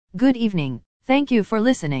Good evening. Thank you for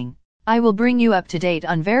listening. I will bring you up to date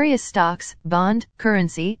on various stocks, bond,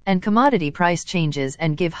 currency, and commodity price changes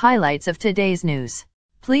and give highlights of today's news.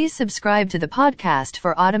 Please subscribe to the podcast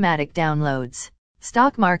for automatic downloads.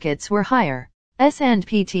 Stock markets were higher.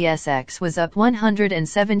 S&P TSX was up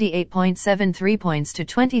 178.73 points to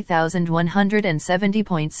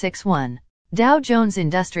 20,170.61. Dow Jones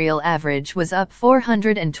Industrial Average was up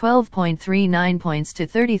 412.39 points to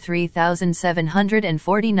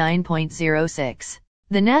 33,749.06.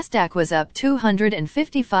 The Nasdaq was up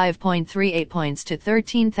 255.38 points to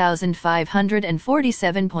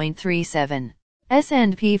 13,547.37.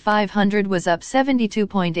 S&P 500 was up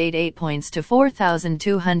 72.88 points to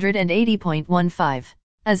 4,280.15.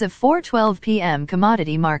 As of 4:12 p.m.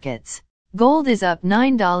 commodity markets. Gold is up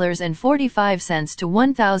 $9.45 to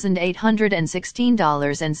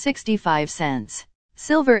 $1,816.65.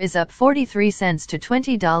 Silver is up 43 cents to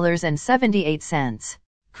 $20.78.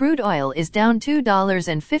 Crude oil is down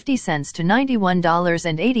 $2.50 to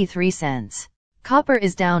 $91.83. Copper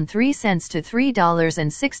is down 3 cents to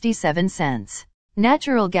 $3.67.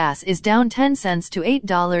 Natural gas is down 10 cents to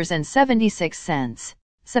 $8.76.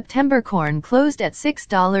 September corn closed at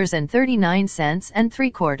 $6.39 and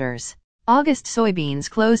 3/4. August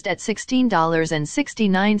soybeans closed at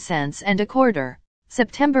 $16.69 and 1/4.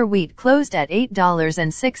 September wheat closed at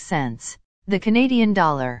 $8.06. The Canadian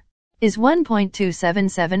dollar is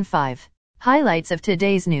 1.2775. Highlights of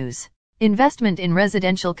today's news. Investment in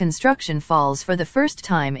residential construction falls for the first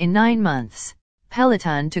time in 9 months.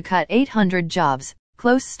 Peloton to cut 800 jobs,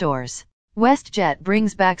 close stores. WestJet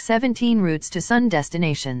brings back 17 routes to sun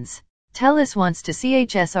destinations. TELUS wants to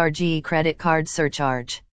CHSRG credit card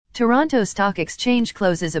surcharge. Toronto Stock Exchange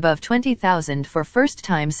closes above 20,000 for first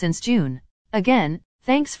time since June. Again,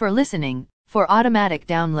 thanks for listening. For automatic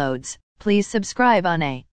downloads, please subscribe on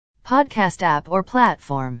a podcast app or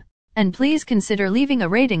platform. And please consider leaving a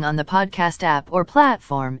rating on the podcast app or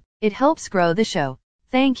platform. It helps grow the show.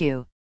 Thank you.